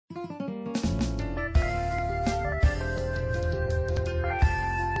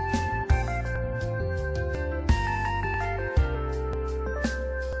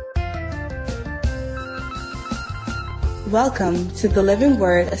Welcome to the Living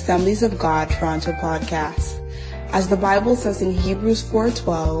Word Assemblies of God Toronto podcast. As the Bible says in Hebrews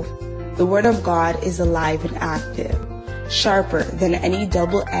 4:12, the Word of God is alive and active, sharper than any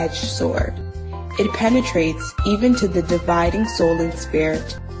double-edged sword. It penetrates even to the dividing soul and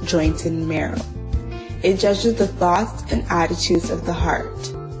spirit, joints and marrow. It judges the thoughts and attitudes of the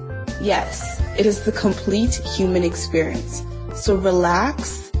heart. Yes, it is the complete human experience. So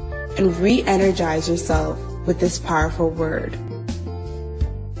relax and re-energize yourself with this powerful word.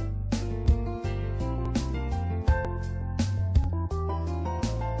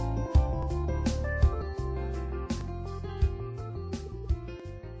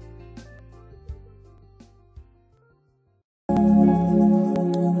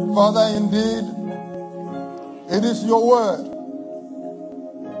 Father, indeed, it is your word.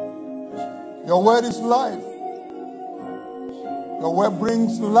 Your word is life. Your word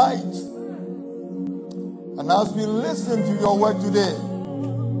brings light. And as we listen to your word today,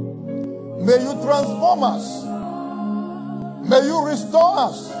 may you transform us. May you restore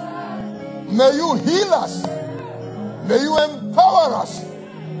us. May you heal us. May you empower us.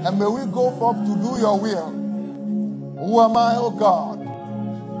 And may we go forth to do your will. Who am I, O God,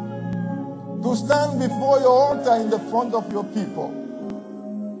 to stand before your altar in the front of your people?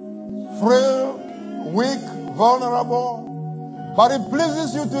 Frail, weak, vulnerable, but it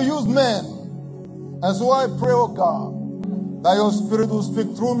pleases you to use men. And so I pray, O God, that your Spirit will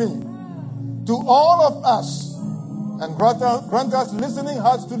speak through me to all of us and grant us listening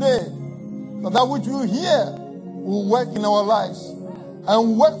hearts today, so that which we hear will work in our lives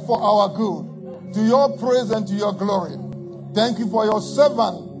and work for our good, to your praise and to your glory. Thank you for your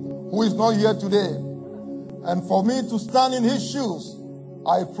servant who is not here today. And for me to stand in his shoes,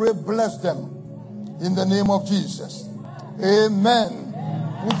 I pray bless them in the name of Jesus. Amen.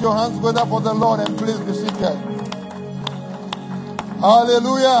 Put your hands together for the Lord and please be seated.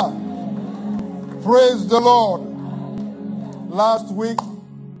 Hallelujah. Praise the Lord. Last week,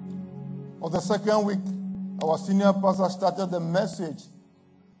 or the second week, our senior pastor started the message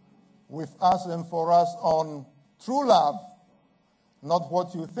with us and for us on true love, not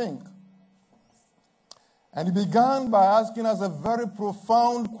what you think. And he began by asking us a very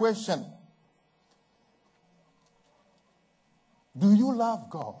profound question. Do you love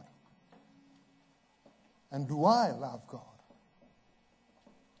God? And do I love God?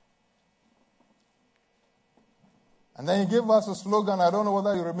 And then he gave us a slogan. I don't know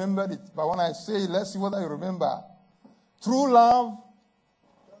whether you remembered it, but when I say it, let's see whether you remember. True love.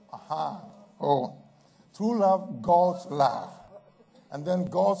 True love, God's love. And then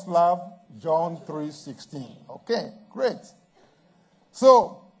God's love, John 3:16. Okay, great.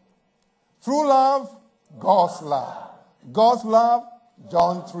 So, true love, God's love. God's love,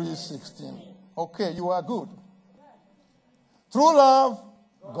 John 3:16. Okay, you are good. True love,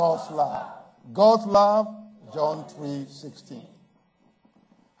 God's love. God's love, John 3:16.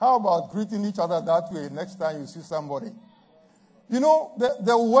 How about greeting each other that way next time you see somebody? You know,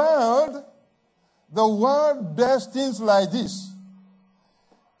 the world does things like this.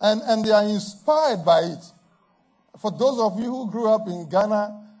 And they are inspired by it. For those of you who grew up in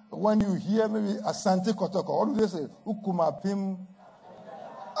Ghana, when you hear maybe Asante Kotoko, what do they say? Ukumapim.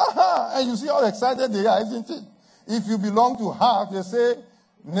 And you see how excited they are, isn't it? If you belong to half, they say,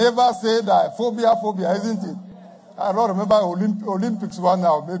 never say that. Phobia, isn't it? I don't remember Olympics one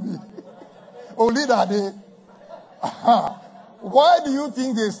now, maybe. Only that day. Why do you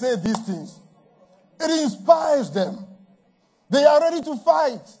think they say these things? It inspires them. They are ready to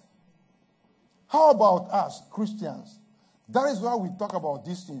fight. How about us, Christians? That is why we talk about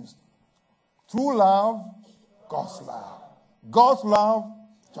these things. True love, God's love. God's love,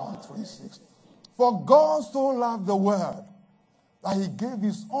 John 3:16. For God so loved the world that he gave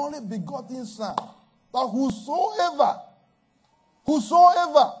his only begotten Son, that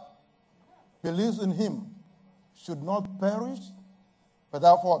whosoever believes in him should not perish, but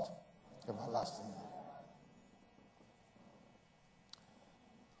have what? Everlasting life.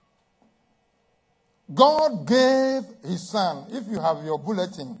 God gave his Son. If you have your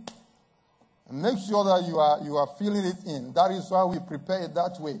bulletin, make sure that you are filling it in. That is why we prepare it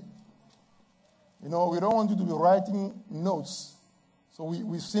that way. You know, we don't want you to be writing notes. So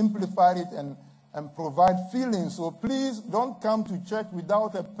we simplified it and provide feelings. So please don't come to church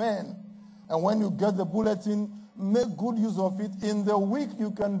without a pen. And when you get the bulletin, make good use of it. In the week,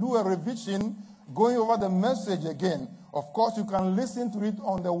 you can do a revision going over the message again. Of course, you can listen to it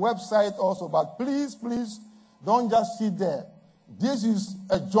on the website also, but please, don't just sit there. This is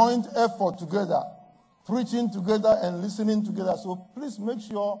a joint effort together, preaching together and listening together. So please make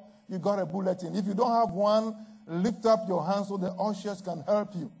sure you got a bulletin. If you don't have one, lift up your hands so the ushers can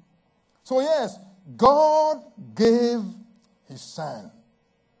help you. So yes, God gave his son.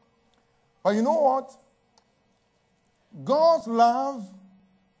 But you know what? God's love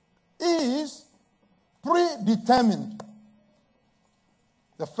is predetermined.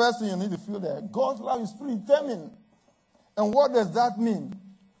 The first thing you need to feel there, God's love is predetermined. And what does that mean?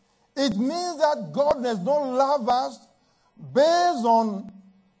 It means that God does not love us based on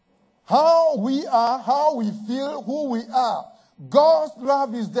how we are, how we feel, who we are. God's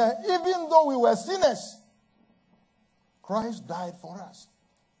love is there. Even though we were sinners, Christ died for us.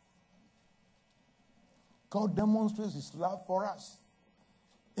 God demonstrates his love for us.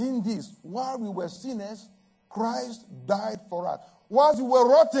 In this, while we were sinners, Christ died for us. Whilst we were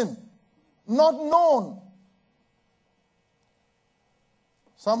rotten, not known,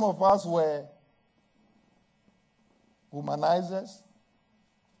 some of us were womanizers,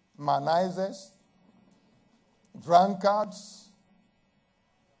 manizers, drunkards,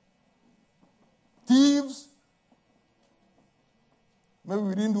 thieves. Maybe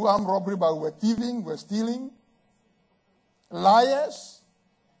we didn't do armed robbery, but we were thieving, we were stealing. Liars.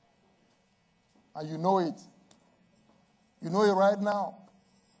 And you know it. You know it right now.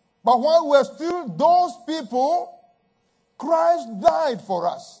 But while we're still those people, Christ died for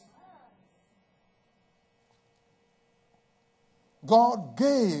us. God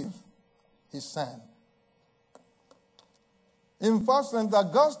gave his son. In fact, St.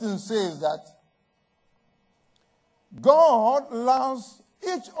 Augustine says that God loves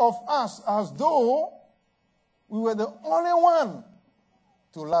each of us as though we were the only one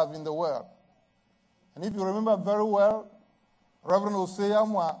to love in the world. And if you remember very well, Reverend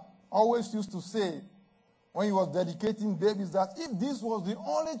Oseyamwa always used to say, when he was dedicating babies, that if this was the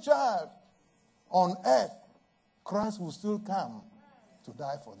only child on earth, Christ would still come to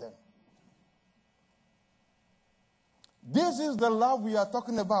die for them. This is the love we are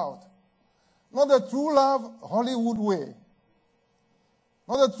talking about. Not the true love Hollywood way.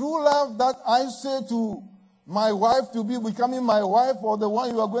 Not the true love that I say to my wife to be becoming my wife or the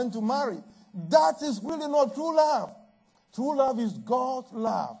one you are going to marry. That is really not true love. True love is God's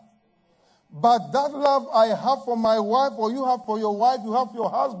love. But that love I have for my wife, or you have for your wife, you have for your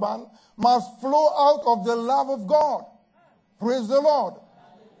husband, must flow out of the love of God. Praise the Lord.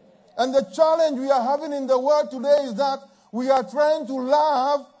 And the challenge we are having in the world today is that we are trying to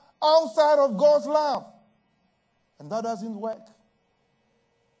love outside of God's love. And that doesn't work.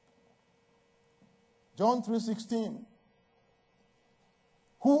 John 3:16.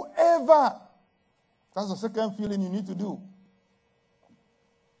 Whoever, that's the second feeling you need to do.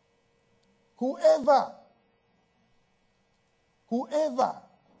 Whoever.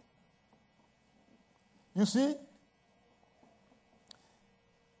 You see,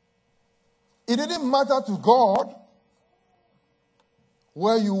 it didn't matter to God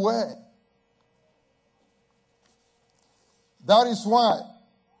where you were. That is why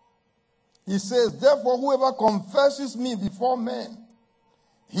he says, therefore whoever confesses me before men,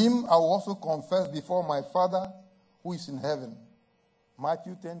 him I will also confess before my Father who is in heaven.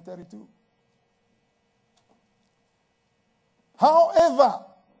 Matthew 10:32. However,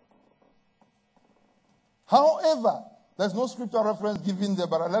 there's no scripture reference given there,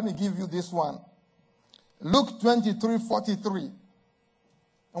 but let me give you this one. Luke 23:43.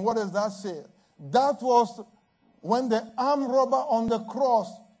 And what does that say? That was when the armed robber on the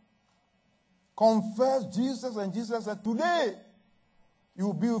cross confessed Jesus, and Jesus said, today you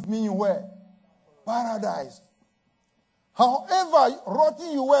will be with me in where? Paradise. However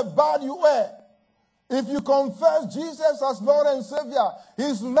rotten you were, bad you were, if you confess Jesus as Lord and Savior,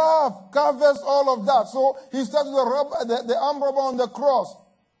 his love covers all of that. So he said to the armed robber on the cross,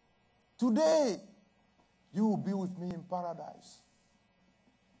 today you will be with me in paradise.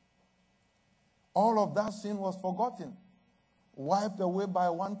 All of that sin was forgotten, wiped away by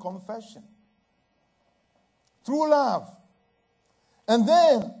one confession. True love. And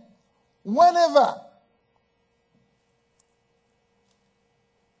then, whenever,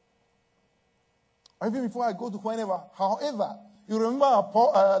 even before I go to whenever, however, you remember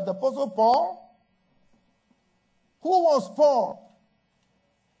the Apostle Paul? Who was Paul?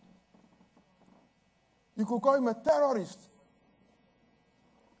 You could call him a terrorist.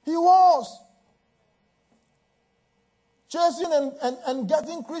 He was chasing and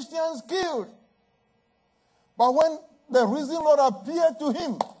getting Christians killed. But when the risen Lord appeared to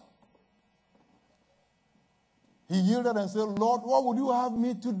him, he yielded and said, Lord, what would you have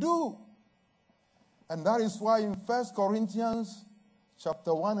me to do? And that is why in 1 Corinthians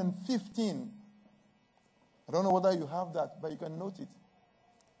chapter 1 and 15, I don't know whether you have that, but you can note it.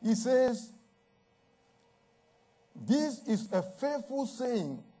 He says, This is a faithful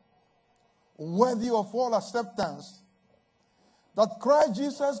saying, worthy of all acceptance, that Christ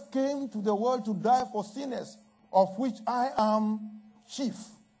Jesus came to the world to die for sinners, of which I am chief.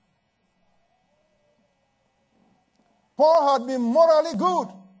 Paul had been morally good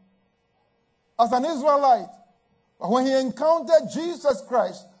as an Israelite. But when he encountered Jesus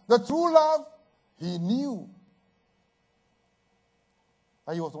Christ, the true love, he knew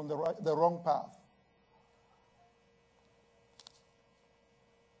that he was on the wrong path.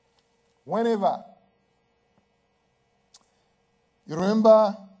 Whenever you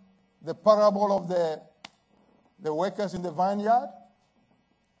remember the parable of the workers in the vineyard,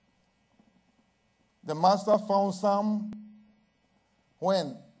 the master found some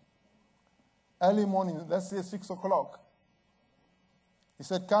when? Early morning, let's say 6 o'clock. He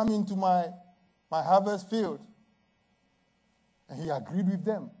said, come into my harvest field. And he agreed with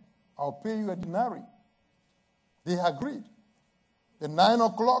them. I'll pay you a denarii. They agreed. At 9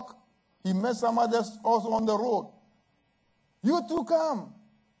 o'clock, he met some others also on the road. You too come.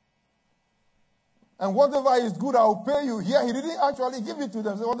 And whatever is good, I'll pay you. Here, he didn't actually give it to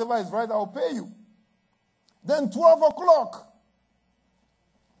them. So whatever is right, I'll pay you. Then 12 o'clock.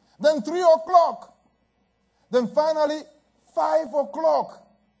 Then 3 o'clock. Then finally, 5 o'clock.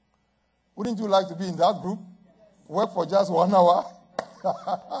 Wouldn't you like to be in that group? Work for just 1 hour?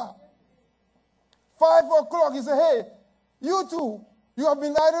 5 o'clock, he said, hey, you two, you have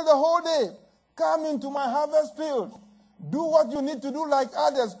been idle the whole day. Come into my harvest field. Do what you need to do like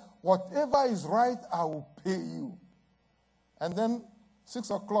others. Whatever is right, I will pay you. And then 6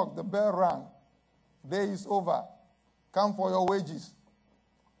 o'clock, the bell rang. Day is over. Come for your wages.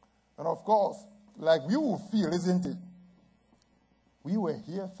 And of course, like we will feel, isn't it? We were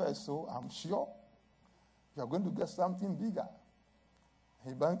here first, so I'm sure we are going to get something bigger.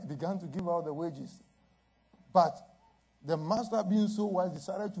 He began to give out the wages. But the master, being so wise,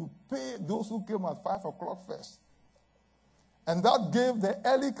 decided to pay those who came at 5 o'clock first. And that gave the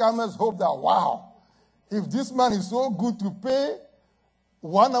early comers hope that, wow, if this man is so good to pay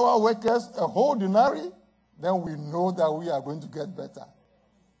 1 hour workers a whole denarii, then we know that we are going to get better.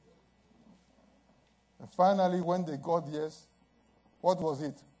 And finally, when they got yes, what was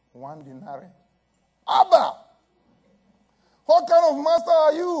it? 1 denarii. Abba! What kind of master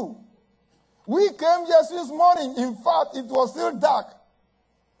are you? We came here since morning. In fact, it was still dark.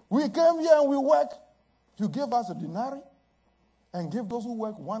 We came here and we worked. You gave us a denarii and gave those who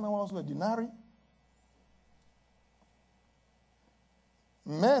work 1 hour also a denarii.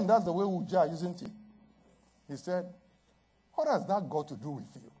 Man, that's the way we judge, isn't it? He said, what has that got to do with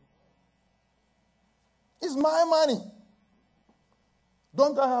you? It's my money.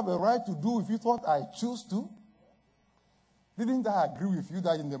 Don't I have a right to do with it what I choose to? Didn't I agree with you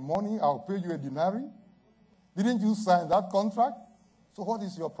that in the morning I'll pay you a denarii? Didn't you sign that contract? So what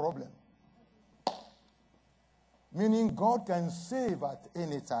is your problem? Meaning God can save at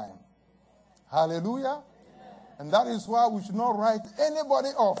any time. Hallelujah. And that is why we should not write anybody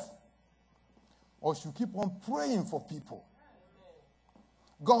off. Or should keep on praying for people.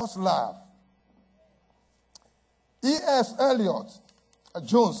 God's love. E.S.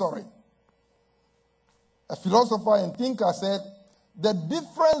 Jones, a philosopher and thinker, said, the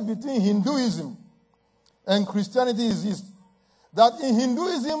difference between Hinduism and Christianity is this, that in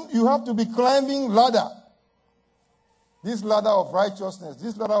Hinduism you have to be climbing ladder. This ladder of righteousness,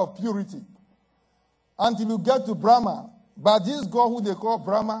 this ladder of purity, until you get to Brahma. But this God who they call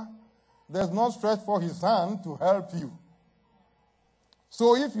Brahma does not stretch for his hand to help you.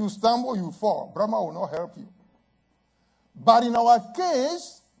 So if you stumble, you fall. Brahma will not help you. But in our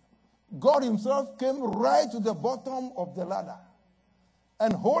case, God himself came right to the bottom of the ladder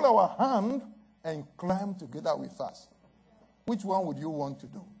and hold our hand and climb together with us. Which one would you want to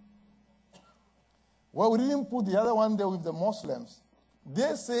do? Well, we didn't put the other one there with the Muslims.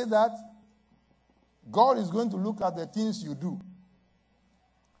 They say that God is going to look at the things you do.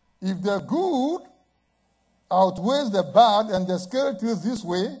 If the good outweighs the bad and the scale tilts this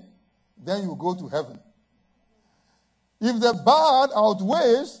way, then you go to heaven. If the bad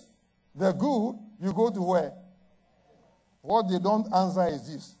outweighs the good, you go to where? What they don't answer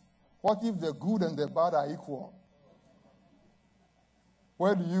is this. What if the good and the bad are equal?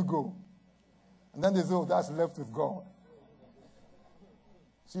 Where do you go? And then they say, oh, that's left with God.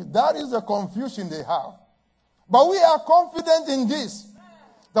 See, that is the confusion they have. But we are confident in this.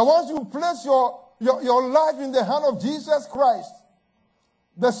 That once you place your life in the hand of Jesus Christ,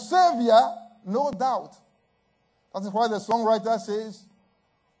 the Savior, no doubt. That is why the songwriter says,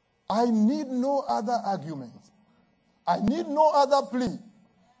 I need no other argument. I need no other plea.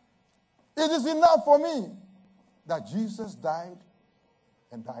 It is enough for me that Jesus died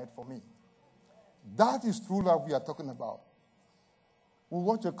and died for me. That is true love we are talking about. We'll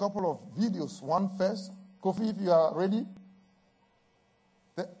watch a couple of videos. One first. Kofi, if you are ready.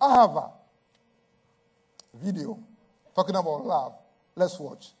 The Ahava video talking about love. Let's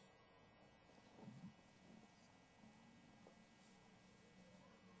watch.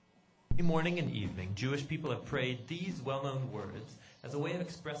 Morning and evening, Jewish people have prayed these well-known words as a way of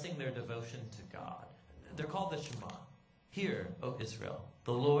expressing their devotion to God. They're called the Shema. Hear, O Israel,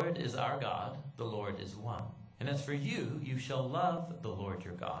 the Lord is our God, the Lord is one. And as for you, you shall love the Lord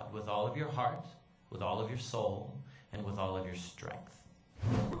your God with all of your heart, with all of your soul, and with all of your strength.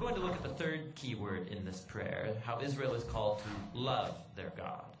 We're going to look at the third key word in this prayer, how Israel is called to love their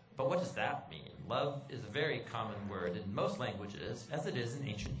God. But what does that mean? Love is a very common word in most languages, as it is in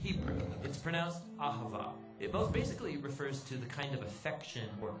ancient Hebrew. It's pronounced ahava. It most basically refers to the kind of affection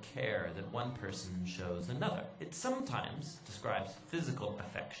or care that one person shows another. It sometimes describes physical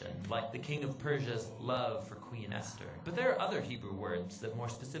affection, like the king of Persia's love for Queen Esther. But there are other Hebrew words that more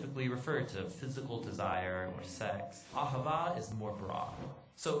specifically refer to physical desire or sex. Ahava is more broad.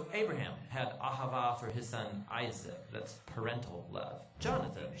 So Abraham had ahava for his son Isaac, that's parental love.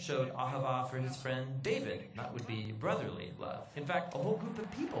 Jonathan showed ahava for his friend David, that would be brotherly love. In fact, a whole group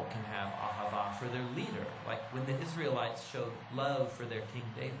of people can have ahava for their leader, like when the Israelites showed love for their king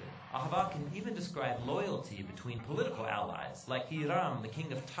David. Ahava can even describe loyalty between political allies, like Hiram, the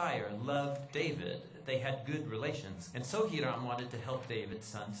king of Tyre, loved David. They had good relations, and so Hiram wanted to help David's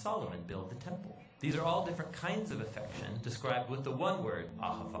son Solomon build the temple. These are all different kinds of affection described with the one word,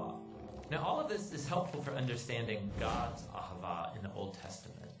 ahava. Now, all of this is helpful for understanding God's ahava in the Old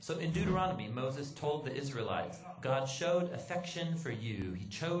Testament. So in Deuteronomy, Moses told the Israelites, God showed affection for you. He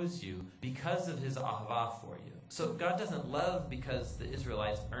chose you because of his ahava for you. So God doesn't love because the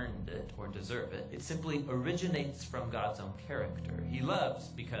Israelites earned it or deserve it. It simply originates from God's own character. He loves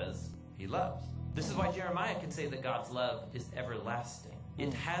because he loves. This is why Jeremiah can say that God's love is everlasting.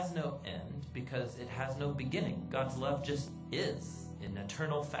 It has no end because it has no beginning. God's love just is an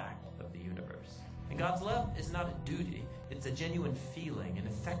eternal fact of the universe. And God's love is not a duty. It's a genuine feeling, an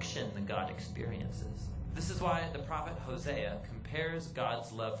affection that God experiences. This is why the prophet Hosea compares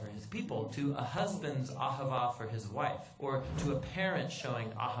God's love for his people to a husband's ahava for his wife, or to a parent showing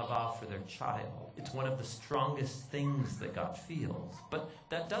ahava for their child. It's one of the strongest things that God feels. But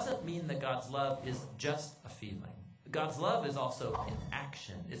that doesn't mean that God's love is just a feeling. God's love is also an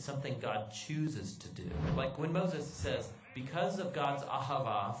action. It's something God chooses to do. Like when Moses says, because of God's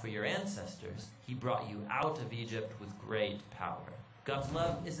ahava for your ancestors, he brought you out of Egypt with great power. God's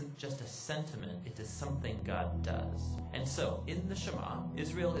love isn't just a sentiment, it is something God does. And so, in the Shema,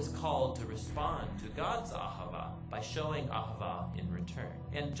 Israel is called to respond to God's ahava by showing ahava in return.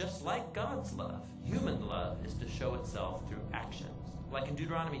 And just like God's love, human love is to show itself through actions. Like in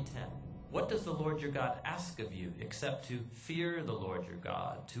Deuteronomy 10. What does the Lord your God ask of you except to fear the Lord your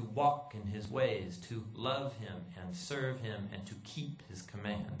God, to walk in his ways, to love him and serve him, and to keep his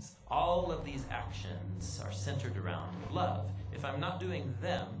commands? All of these actions are centered around love. If I'm not doing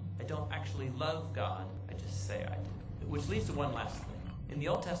them, I don't actually love God, I just say I do. Which leads to one last thing. In the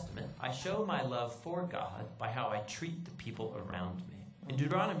Old Testament, I show my love for God by how I treat the people around me. In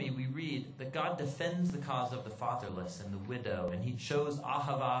Deuteronomy, we read that God defends the cause of the fatherless and the widow, and he shows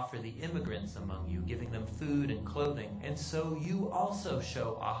ahava for the immigrants among you, giving them food and clothing. And so you also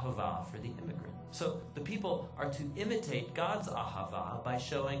show ahava for the immigrant. So the people are to imitate God's ahava by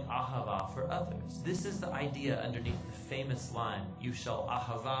showing ahava for others. This is the idea underneath the famous line, you shall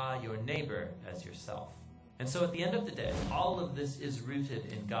ahava your neighbor as yourself. And so at the end of the day, all of this is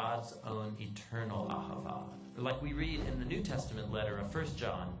rooted in God's own eternal ahava. Like we read in the New Testament letter of 1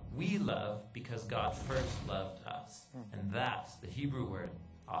 John, we love because God first loved us. And that's the Hebrew word,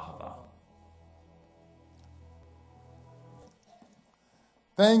 ahava.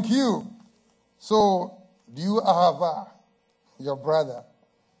 Thank you. So, do you ahava your brother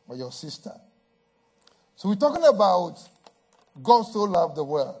or your sister? So we're talking about God so loved the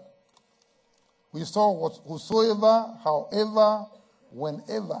world. We saw whosoever, however,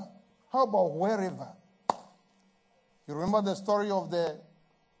 whenever. How about wherever? You remember the story of the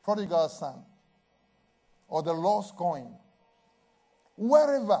prodigal son or the lost coin?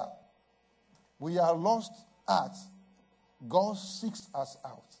 Wherever we are lost at, God seeks us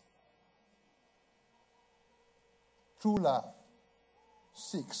out. True love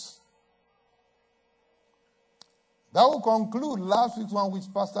seeks. That will conclude last week's one, which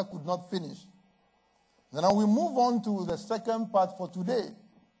Pastor could not finish. Then we move on to the second part for today.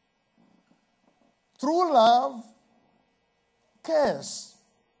 True love cares.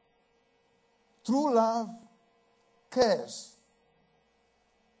 True love cares.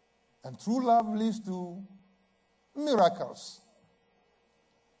 And true love leads to miracles.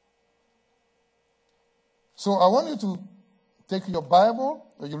 So I want you to take your Bible,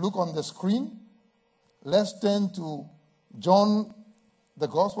 or you look on the screen. Let's turn to John, the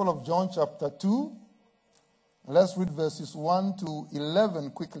Gospel of John chapter 2. Let's read verses 1 to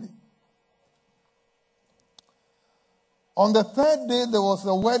 11 quickly. On the third day, there was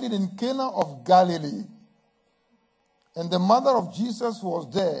a wedding in Cana of Galilee. And the mother of Jesus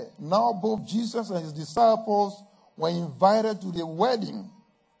was there. Now both Jesus and his disciples were invited to the wedding.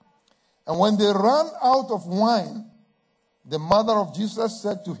 And when they ran out of wine, the mother of Jesus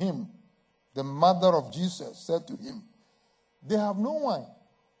said to him, they have no wine.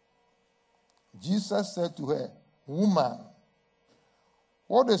 Jesus said to her, woman,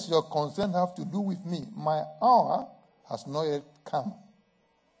 what does your consent have to do with me? My hour has not yet come.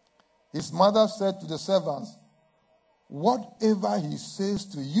 His mother said to the servants, whatever he says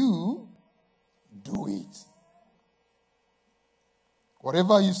to you, do it.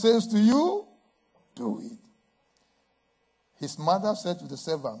 Whatever he says to you, do it. His mother said to the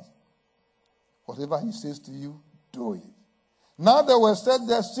servants, whatever he says to you, do it. Now there were set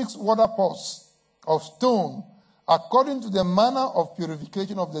there 6 water pots of stone, according to the manner of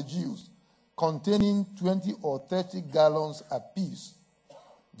purification of the Jews, containing 20 or 30 gallons apiece.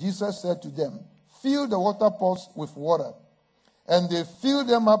 Jesus said to them, fill the water pots with water. And they filled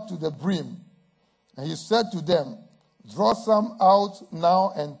them up to the brim. And he said to them, draw some out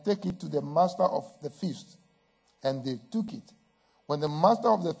now and take it to the master of the feast. And they took it. When the master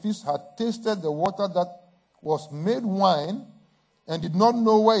of the feast had tasted the water that was made wine, and did not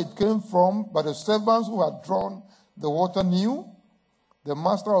know where it came from, but the servants who had drawn the water knew, the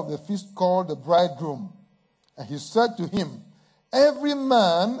master of the feast called the bridegroom. And he said to him, every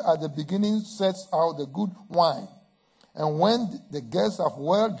man at the beginning sets out the good wine. And when the guests have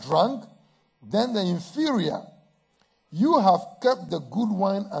well drunk, then the inferior. You have kept the good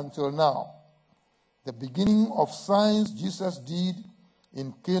wine until now. The beginning of signs Jesus did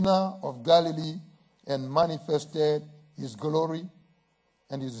in Cana of Galilee and manifested his glory,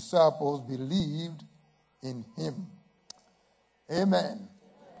 and his disciples believed in him. Amen.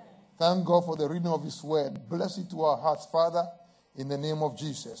 Thank God for the reading of his word. Bless it to our hearts, Father, in the name of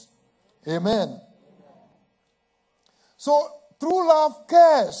Jesus. Amen. So, true love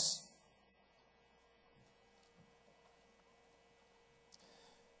cares.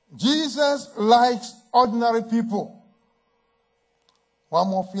 Jesus likes ordinary people. One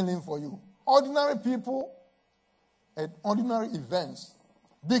more feeling for you. Ordinary people and ordinary events.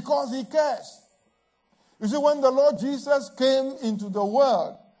 Because he cares. You see, when the Lord Jesus came into the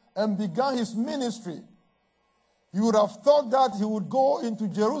world and began his ministry, you would have thought that he would go into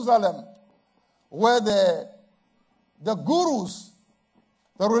Jerusalem, where the gurus,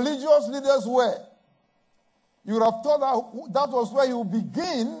 the religious leaders were. You would have thought that that was where he would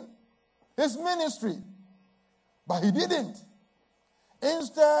begin his ministry. But he didn't.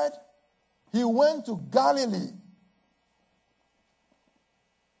 Instead, he went to Galilee.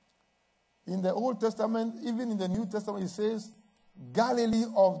 In the Old Testament, even in the New Testament, it says, Galilee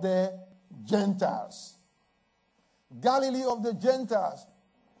of the Gentiles. Galilee of the Gentiles.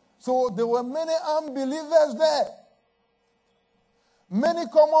 So there were many unbelievers there. Many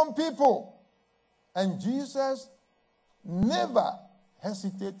common people. And Jesus never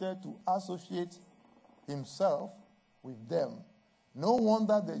hesitated to associate himself with them. No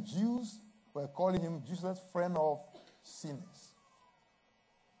wonder the Jews were calling him Jesus, friend of sinners.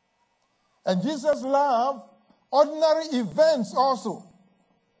 And Jesus loved ordinary events also.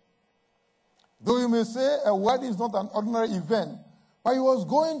 Though you may say a wedding is not an ordinary event, but he was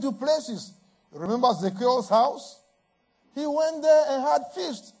going to places. Remember Zacchaeus' house? He went there and had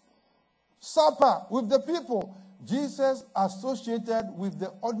feast, supper with the people. Jesus associated with the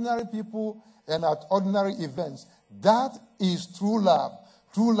ordinary people and at ordinary events. That is true love.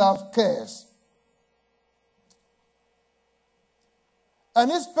 True love cares. And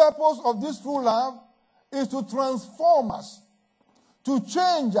his purpose of this true love is to transform us, to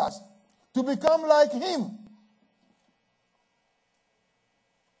change us, to become like him.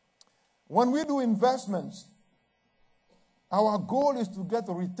 When we do investments, our goal is to get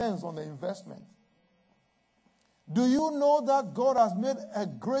returns on the investment. Do you know that God has made a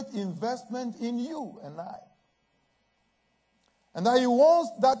great investment in you and I? And that he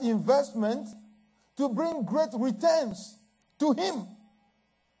wants that investment to bring great returns to him.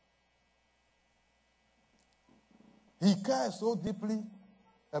 He cares so deeply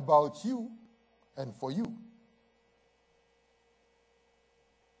about you and for you.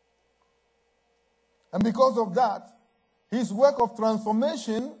 And because of that, His work of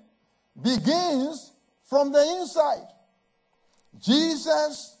transformation begins from the inside.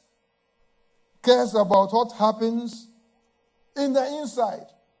 Jesus cares about what happens in the inside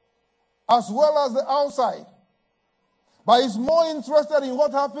as well as the outside. But he's more interested in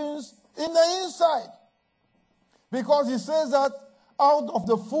what happens in the inside. Because he says that out of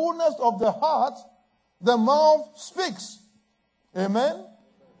the fullness of the heart, the mouth speaks. Amen?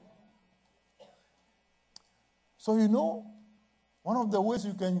 So you know, one of the ways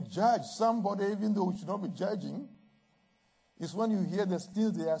you can judge somebody, even though you should not be judging, is when you hear the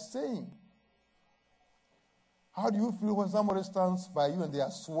things they are saying. How do you feel when somebody stands by you and they are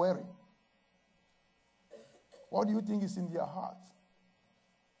swearing? What do you think is in their heart?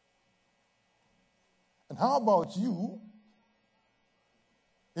 And how about you,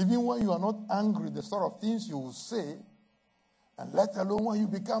 even when you are not angry, the sort of things you will say, and let alone when you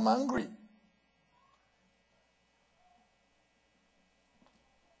become angry?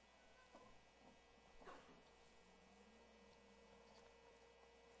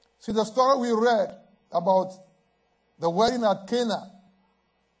 See, the story we read about the wedding at Cana,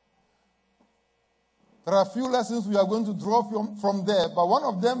 there are a few lessons we are going to draw from there, but one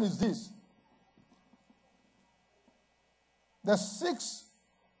of them is this. The 6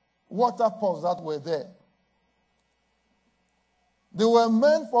 water pots that were there, they were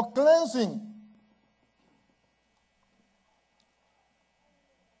meant for cleansing.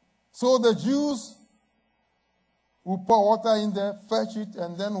 So the Jews will pour water in there, fetch it,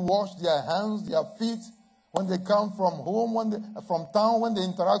 and then wash their hands, their feet, when they come from home, from town, when they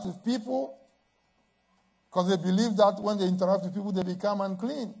interact with people. Because they believe that when they interact with people, they become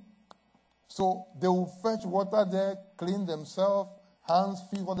unclean. So they will fetch water there, clean themselves, hands,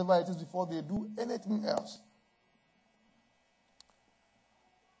 feet, whatever it is, before they do anything else.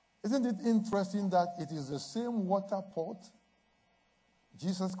 Isn't it interesting that it is the same water pot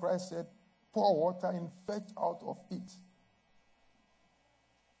Jesus Christ said, pour water and fetch out of it?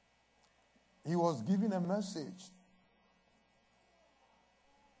 He was giving a message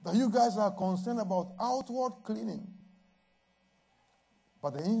that you guys are concerned about outward cleaning,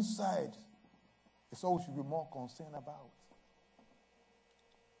 but the inside is what we should be more concerned about.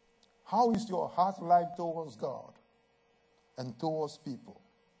 How is your heart like towards God and towards people?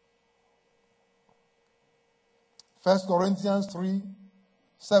 1 Corinthians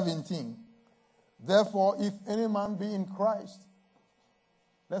 3:17. Therefore, if any man be in Christ,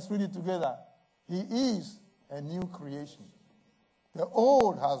 let's read it together. He is a new creation. The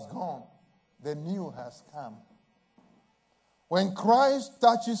old has gone, the new has come. When Christ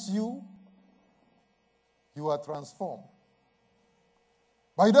touches you, you are transformed.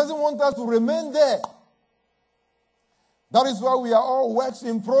 But he doesn't want us to remain there. That is why we are all works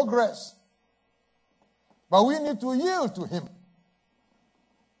in progress. But we need to yield to him.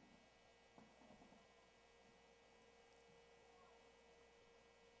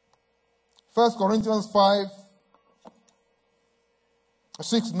 First Corinthians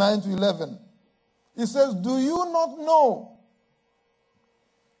 5:6-9-11. It says, do you not know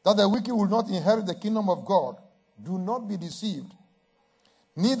that the wicked will not inherit the kingdom of God? Do not be deceived.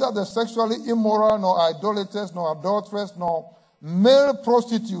 Neither the sexually immoral, nor idolaters, nor adulterers, nor male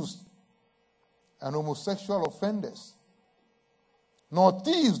prostitutes, and homosexual offenders, nor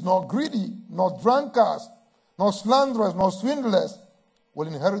thieves, nor greedy, nor drunkards, nor slanderers, nor swindlers will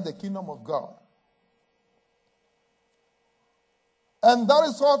inherit the kingdom of God. And that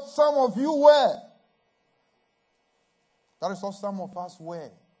is what some of you were. That is what some of us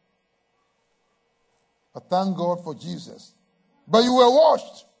were. But thank God for Jesus. But you were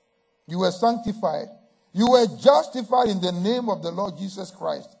washed, you were sanctified, you were justified in the name of the Lord Jesus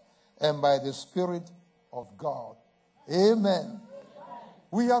Christ and by the Spirit of God. Amen.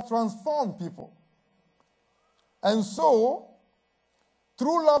 We are transformed people. And so,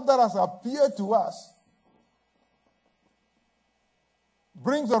 true love that has appeared to us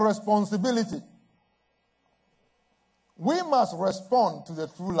brings a responsibility. We must respond to the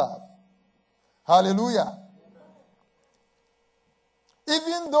true love. Hallelujah.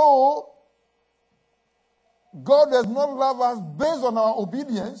 Even though God does not love us based on our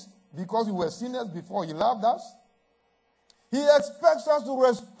obedience, because we were sinners before he loved us, he expects us to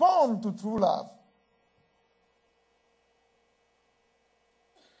respond to true love.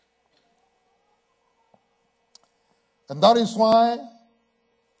 And that is why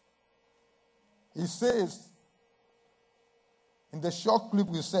he says, in the short clip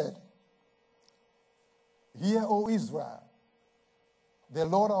we said, hear, O Israel, the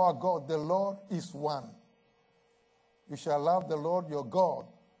Lord our God, the Lord is one. You shall love the Lord your God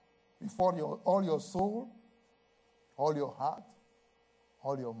before all your soul, all your heart,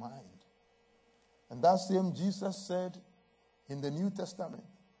 all your mind. And that same Jesus said in the New Testament,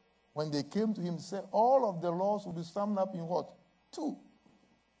 when they came to him, he said, all of the laws will be summed up in what? 2.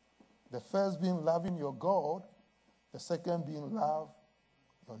 The first being loving your God, the second being love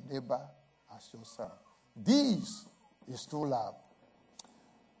your neighbor as yourself. This is true love.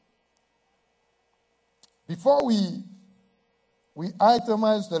 Before we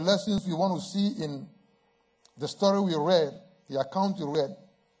itemize the lessons we want to see in the story we read, the account we read,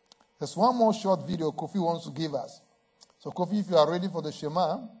 there's one more short video Kofi wants to give us. So Kofi, if you are ready for the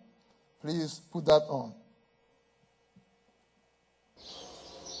Shema, please put that on.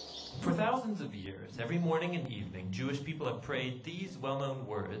 For thousands of years, every morning and evening, Jewish people have prayed these well-known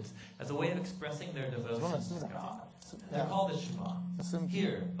words as a way of expressing their devotion to God. They're called the Shema.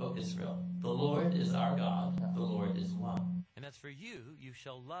 Hear, O Israel, the Lord is our God, the Lord is one. And as for you, you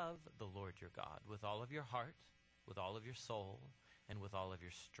shall love the Lord your God with all of your heart, with all of your soul, and with all of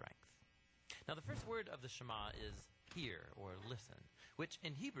your strength. Now the first word of the Shema is hear or listen, which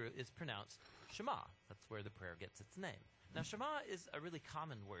in Hebrew is pronounced Shema. That's where the prayer gets its name. Now, Shema is a really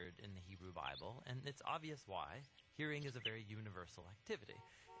common word in the Hebrew Bible, and it's obvious why. Hearing is a very universal activity.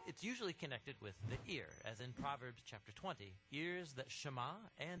 It's usually connected with the ear, as in Proverbs chapter 20. Ears that shema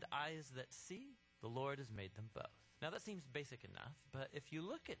and eyes that see, the Lord has made them both. Now, that seems basic enough, but if you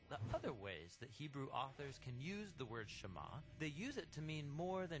look at the other ways that Hebrew authors can use the word Shema, they use it to mean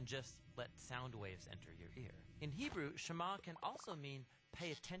more than just let sound waves enter your ear. In Hebrew, Shema can also mean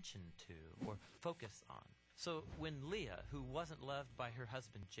pay attention to or focus on. So when Leah, who wasn't loved by her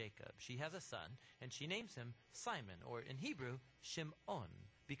husband Jacob, she has a son, and she names him Simon, or in Hebrew, Shim'on,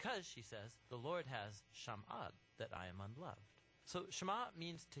 because, she says, the Lord has sham'ad, that I am unloved. So Shema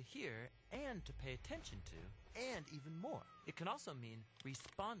means to hear and to pay attention to, and even more. It can also mean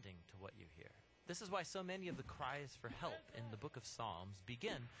responding to what you hear. This is why so many of the cries for help in the book of Psalms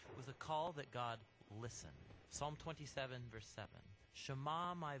begin with a call that God listen. Psalm 27, verse 7.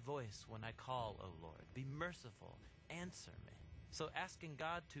 Shema my voice when I call, O Lord. Be merciful. Answer me. So asking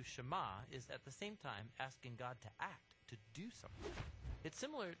God to Shema is at the same time asking God to act, to do something. It's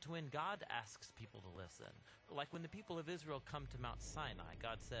similar to when God asks people to listen. Like when the people of Israel come to Mount Sinai,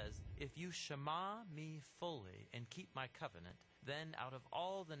 God says, if you Shema me fully and keep my covenant, then out of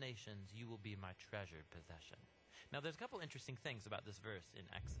all the nations you will be my treasured possession. Now, there's a couple interesting things about this verse in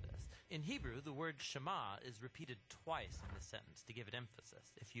Exodus. In Hebrew, the word Shema is repeated twice in this sentence to give it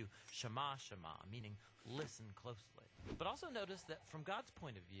emphasis. If you Shema, Shema, meaning listen closely. But also notice that from God's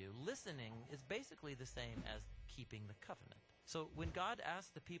point of view, listening is basically the same as keeping the covenant. So when God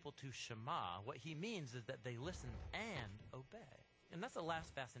asks the people to Shema, what he means is that they listen and obey. And that's the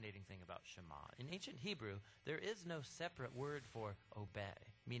last fascinating thing about Shema. In ancient Hebrew, there is no separate word for obey,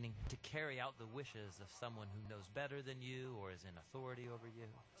 meaning to carry out the wishes of someone who knows better than you or is in authority over you.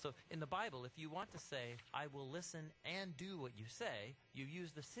 So in the Bible, if you want to say, I will listen and do what you say, you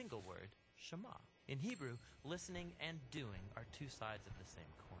use the single word, Shema. In Hebrew, listening and doing are two sides of the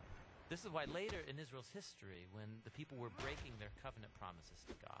same coin. This is why later in Israel's history, when the people were breaking their covenant promises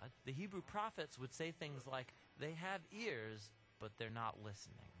to God, the Hebrew prophets would say things like, they have ears, but they're not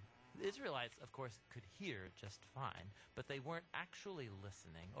listening. The Israelites, of course, could hear just fine, but they weren't actually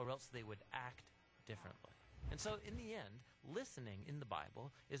listening, or else they would act differently. And so, in the end, listening in the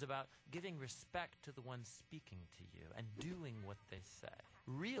Bible is about giving respect to the one speaking to you and doing what they say.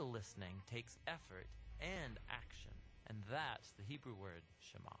 Real listening takes effort and action, and that's the Hebrew word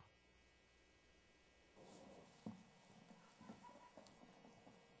Shema.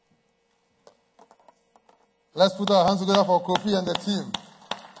 Let's put our hands together for Kofi and the team.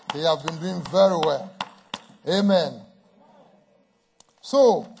 They have been doing very well. Amen.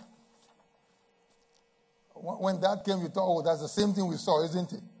 So, when that came, we thought, oh, that's the same thing we saw,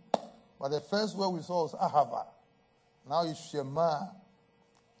 isn't it? But the first word we saw was Ahava. Now it's Shema.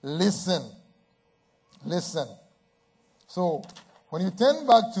 Listen. Listen. So, when you turn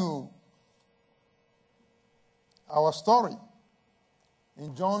back to our story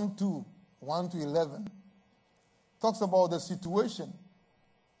in John 2, 1 to 11, talks about the situation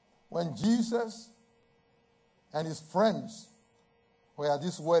when Jesus and his friends were at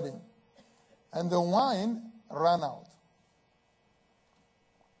this wedding and the wine ran out.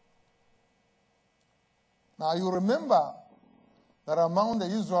 Now you remember that among the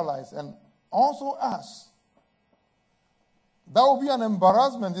Israelites and also us, that will be an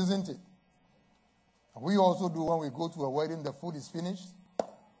embarrassment, isn't it? We also do when we go to a wedding, the food is finished.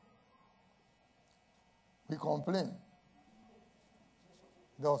 We complain.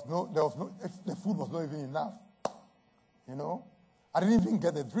 The food was not even enough. You know, I didn't even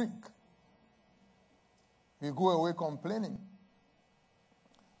get a drink. we go away complaining.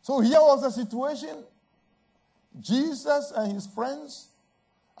 So here was the situation. Jesus and his friends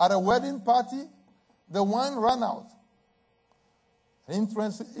at a wedding party, the wine ran out.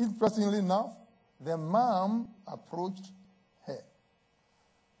 Interestingly enough, the mom approached her.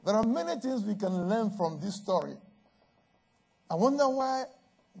 There are many things we can learn from this story. I wonder why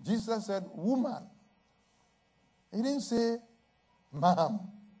Jesus said, woman. He didn't say, ma'am.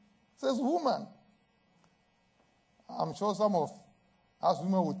 He says, woman. I'm sure some of us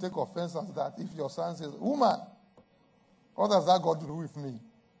women will take offense at that if your son says, woman. What does that got to do with me?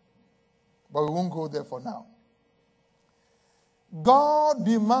 But we won't go there for now. God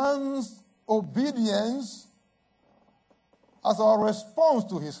demands obedience as our response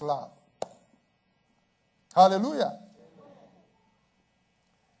to his love. Hallelujah.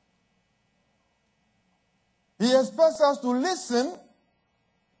 He expects us to listen,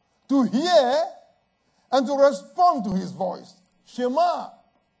 to hear, and to respond to his voice. Shema.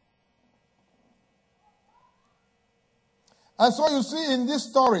 And so you see in this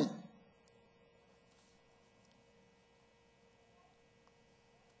story,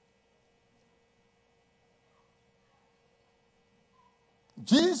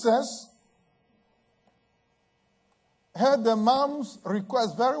 Jesus heard the mom's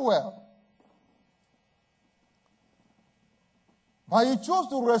request very well. But he chose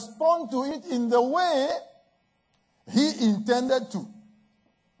to respond to it in the way he intended to.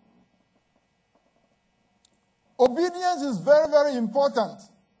 Obedience is very, very important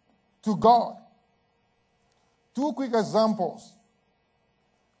to God. Two quick examples.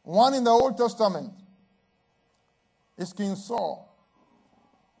 One in the Old Testament is King Saul.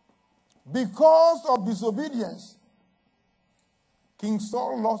 Because of disobedience, King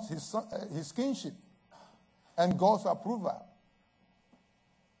Saul lost his kingship and God's approval.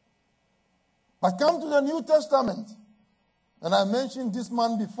 But come to the New Testament, and I mentioned this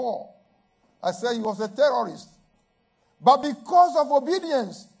man before. I said he was a terrorist. But because of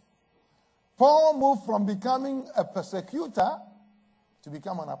obedience, Paul moved from becoming a persecutor to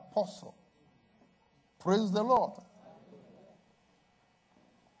become an apostle. Praise the Lord.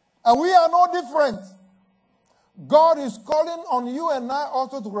 And we are no different. God is calling on you and I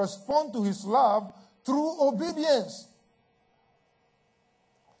also to respond to his love through obedience.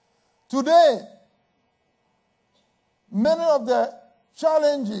 Today, many of the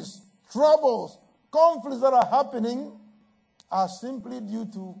challenges, troubles, conflicts that are happening are simply due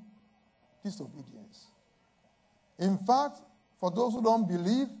to disobedience. In fact, for those who don't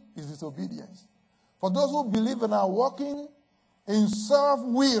believe, it's disobedience. For those who believe and are walking in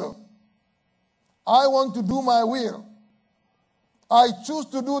self-will, I want to do my will, I choose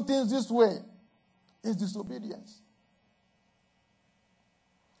to do things this way, it's disobedience.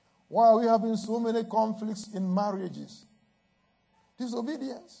 Why are we having so many conflicts in marriages?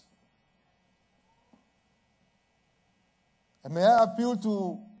 Disobedience. And may I appeal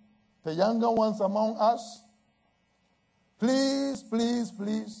to the younger ones among us? Please, please,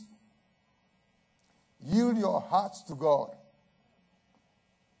 please, yield your hearts to God.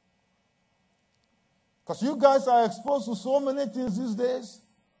 Because you guys are exposed to so many things these days.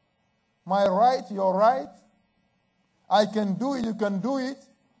 My right, your right. I can do it, you can do it.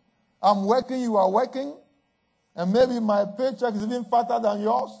 I'm working, you are working. And maybe my paycheck is even fatter than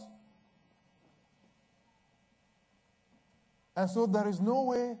yours. And so there is no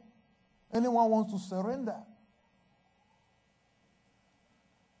way anyone wants to surrender.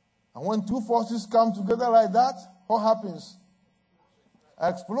 And when two forces come together like that, what happens?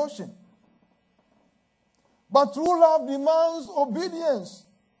 Explosion. But true love demands obedience.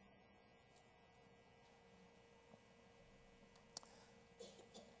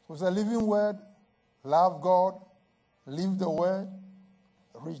 So it's a living word. Love God, live the word,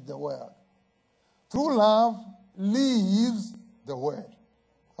 reach the world. True love lives the word.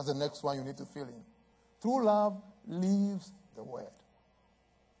 That's the next one you need to fill in. True love lives the word.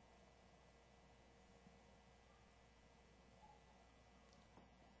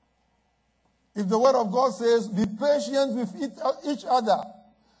 If the word of God says, be patient with each other,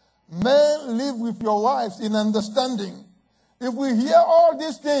 men live with your wives in understanding. If we hear all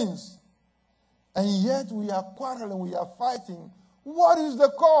these things, and yet we are quarreling, we are fighting, what is the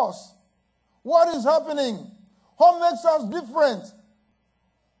cause? What is happening? What makes us different?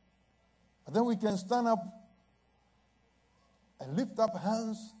 And then we can stand up and lift up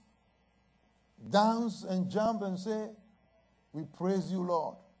hands, dance and jump and say, we praise you,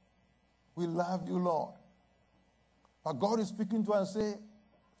 Lord. We love you, Lord. But God is speaking to us and say,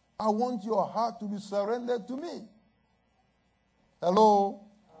 I want your heart to be surrendered to me. Hello?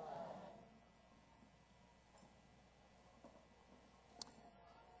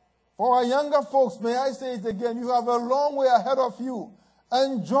 For our younger folks, may I say it again, you have a long way ahead of you.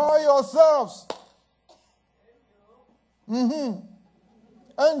 Enjoy yourselves. Enjoy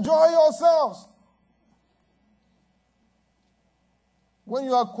yourselves. When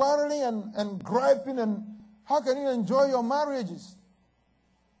you are quarreling and griping, and how can you enjoy your marriages?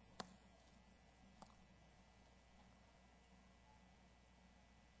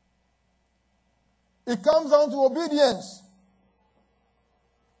 It comes down to obedience.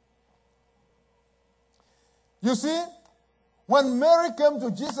 You see, when Mary came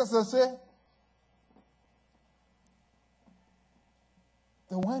to Jesus and said,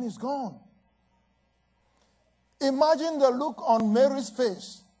 the wine is gone. Imagine the look on Mary's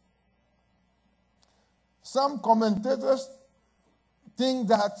face. Some commentators think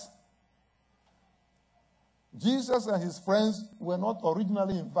that Jesus and his friends were not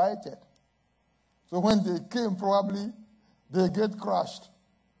originally invited. So when they came, probably they get crushed.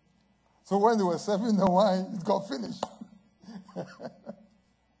 So when they were serving the wine, it got finished.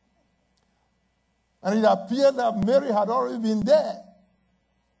 And it appeared that Mary had already been there.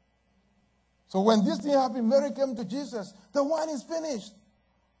 So when this thing happened, Mary came to Jesus. The wine is finished.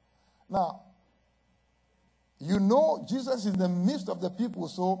 Now, you know Jesus is in the midst of the people.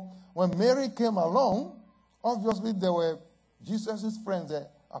 So when Mary came along, obviously there were Jesus' friends, the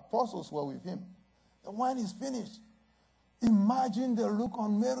apostles were with him. The wine is finished. Imagine the look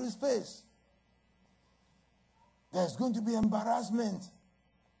on Mary's face. There's going to be embarrassment.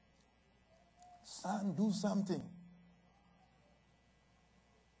 Son, do something.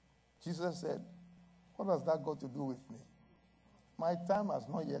 Jesus said, what has that got to do with me? My time has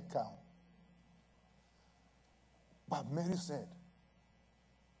not yet come. But Mary said,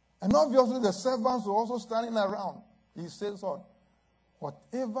 and obviously the servants were also standing around. He says,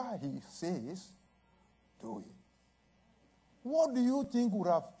 whatever he says, do it. What do you think would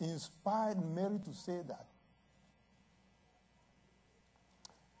have inspired Mary to say that?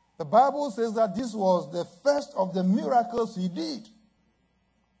 The Bible says that this was the first of the miracles he did.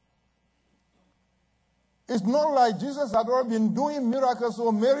 It's not like Jesus had already been doing miracles,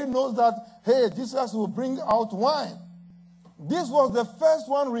 so Mary knows that, hey, Jesus will bring out wine. This was the first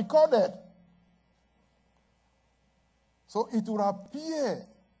one recorded. So it would appear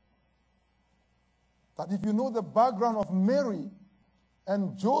that if you know the background of Mary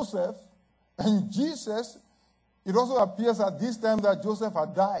and Joseph and Jesus, it also appears at this time that Joseph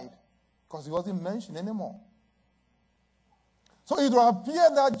had died because he wasn't mentioned anymore. So it will appear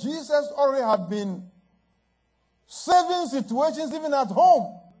that Jesus already had been saving situations even at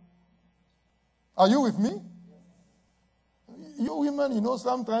home. Are you with me? You women, you know,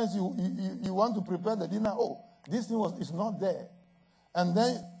 sometimes you want to prepare the dinner. Oh, this thing is not there. And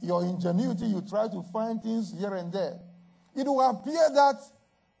then your ingenuity, you try to find things here and there. It will appear that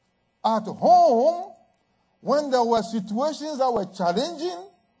at home, when there were situations that were challenging,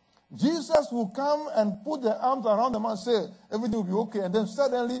 Jesus will come and put the arms around them and say, everything will be okay. And then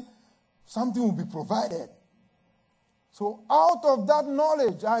suddenly, something will be provided. So out of that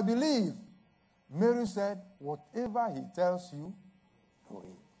knowledge, I believe, Mary said, whatever he tells you, do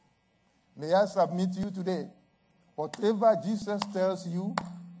it. May I submit to you today, whatever Jesus tells you,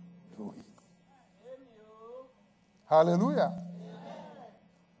 do it. Hallelujah.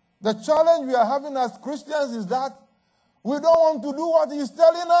 The challenge we are having as Christians is that we don't want to do what he's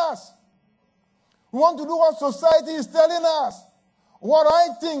telling us. We want to do what society is telling us. What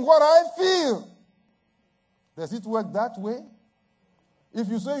I think, what I feel. Does it work that way? If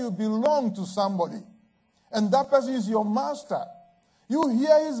you say you belong to somebody, and that person is your master, you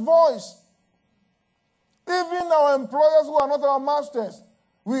hear his voice. Even our employers who are not our masters,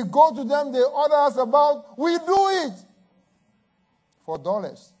 we go to them, they order us about, we do it for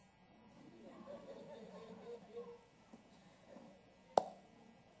dollars.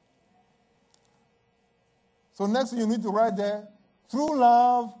 So next thing you need to write there, true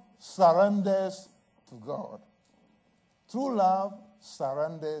love surrenders to God. True love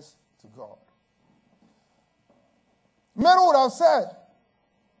surrenders to God. Mary would have said,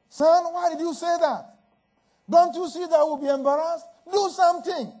 son, why did you say that? Don't you see that I will be embarrassed? Do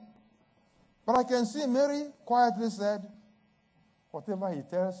something. But I can see Mary quietly said, whatever he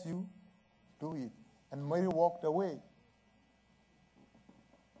tells you, do it. And Mary walked away.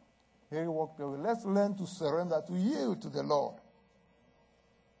 Mary walked away. Let's learn to surrender, to yield to the Lord.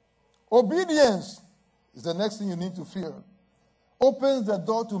 Obedience is the next thing you need to feel. Opens the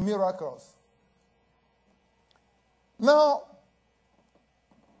door to miracles. Now,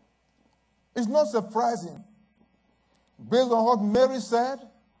 it's not surprising. Based on what Mary said,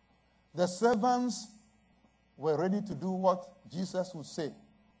 the servants were ready to do what Jesus would say.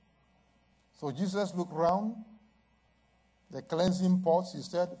 So Jesus looked round, the cleansing pots, he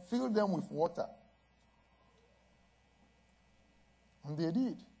said, fill them with water. And they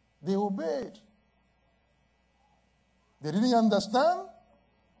did. They obeyed. They didn't understand.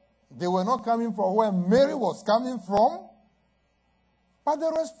 They were not coming from where Mary was coming from. But they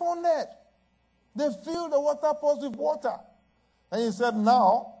responded. They filled the water pots with water. And he said,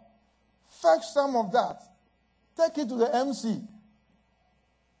 now, fetch some of that. Take it to the MC.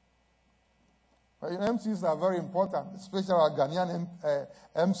 MCs are very important, especially our Ghanaian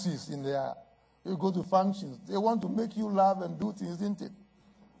MCs in there. You go to functions. They want to make you laugh and do things, isn't it?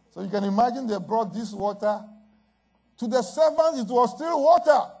 So you can imagine they brought this water. To the servants, it was still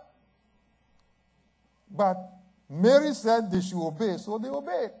water. But Mary said they should obey, so they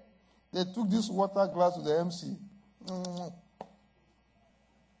obeyed. They took this water glass to the MC.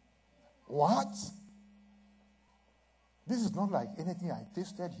 What? This is not like anything I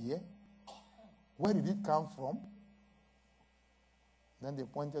tasted here. Where did it come from? Then they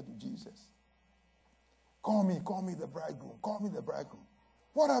pointed to Jesus. Call me the bridegroom. Call me the bridegroom.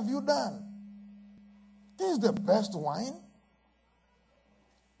 What have you done? This is the best wine.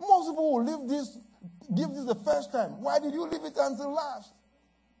 Most people will give this the first time. Why did you leave it until last?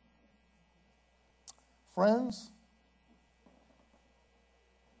 Friends,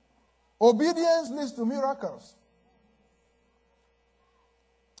 obedience leads to miracles.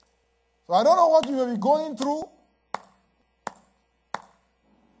 So I don't know what you may be going through.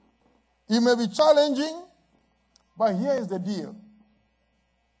 It may be challenging, but here is the deal.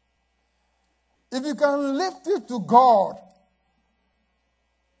 If you can lift it to God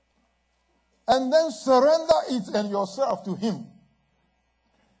and then surrender it and yourself to Him,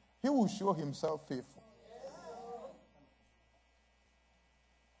 He will show Himself faithful.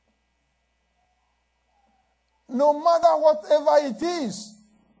 No matter whatever it is,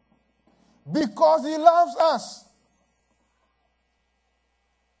 because He loves us.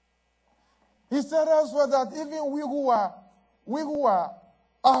 He said elsewhere that even we who are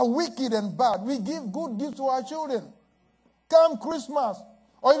wicked and bad, we give good gifts to our children. Come Christmas,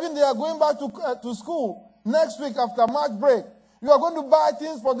 or even they are going back to school next week after March break, you are going to buy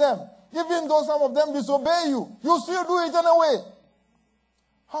things for them. Even though some of them disobey you, you still do it anyway.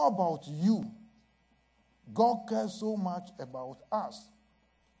 How about you? God cares so much about us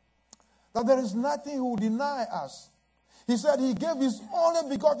that there is nothing He will deny us. He said He gave His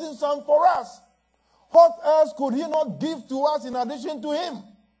only begotten Son for us. What else could He not give to us in addition to Him?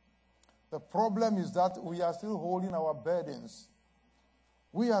 The problem is that we are still holding our burdens.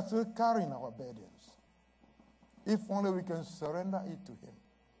 We are still carrying our burdens. If only we can surrender it to Him.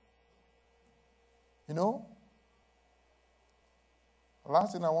 You know,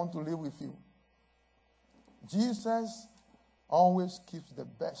 last thing I want to leave with you. Jesus always keeps the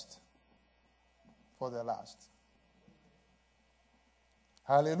best for the last.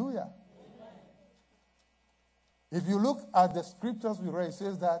 Hallelujah. Amen. If you look at the scriptures we read, it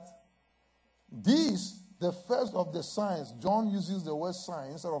says that these, the first of the signs, John uses the word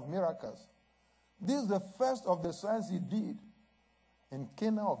signs instead of miracles. This is the first of the signs He did in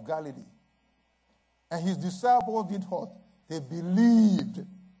Cana of Galilee. And His disciples did what? They believed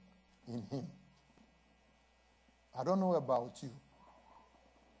in Him. I don't know about you,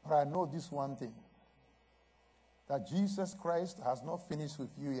 but I know this one thing. That Jesus Christ has not finished with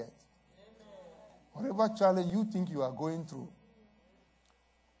you yet. Amen. Whatever challenge you think you are going through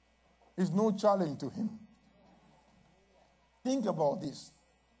is no challenge to Him. Think about this.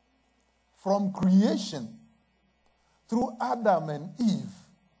 From creation through Adam and Eve,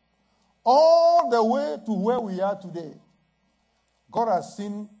 all the way to where we are today, God has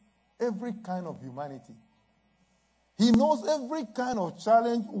seen every kind of humanity. He knows every kind of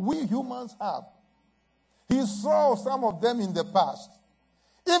challenge we humans have. He saw some of them in the past.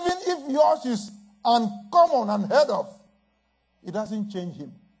 Even if yours is uncommon, unheard of, it doesn't change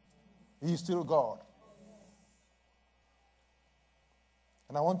Him. He is still God.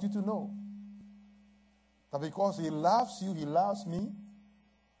 And I want you to know that because He loves you, He loves me,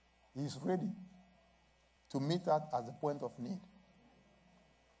 He is ready to meet us at the point of need.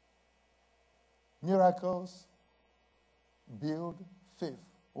 Miracles build faith.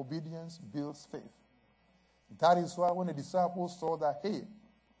 Obedience builds faith. That is why when the disciples saw that, hey,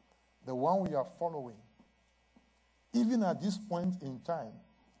 the one we are following, even at this point in time,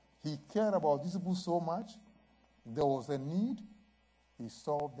 He cared about these people so much, there was a need, He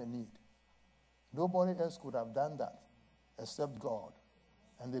solved the need. Nobody else could have done that except God,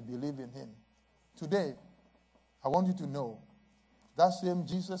 and they believe in Him. Today, I want you to know that same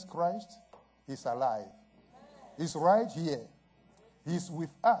Jesus Christ is alive. He's right here. He's with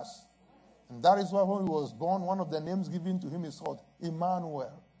us. And that is why when he was born, one of the names given to him is called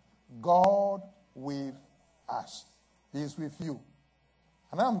Emmanuel. God with us. He is with you.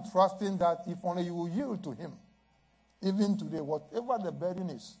 And I'm trusting that if only you will yield to him, even today, whatever the burden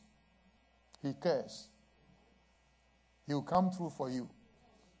is, he cares. He will come through for you.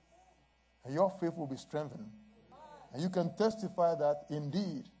 And your faith will be strengthened. And you can testify that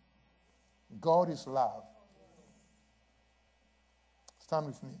indeed, God is love. Stand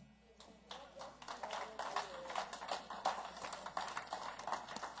with me.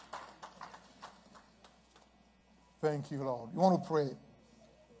 Thank you, Lord. You want to pray?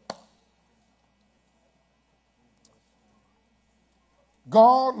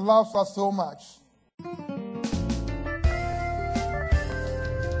 God loves us so much.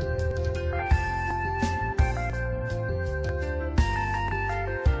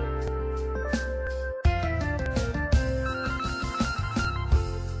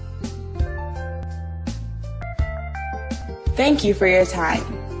 Thank you for your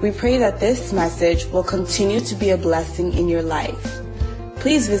time. We pray that this message will continue to be a blessing in your life.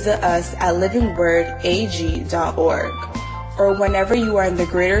 Please visit us at livingwordag.org or whenever you are in the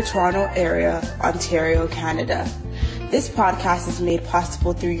Greater Toronto Area, Ontario, Canada. This podcast is made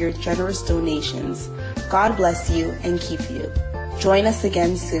possible through your generous donations. God bless you and keep you. Join us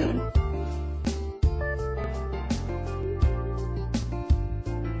again soon.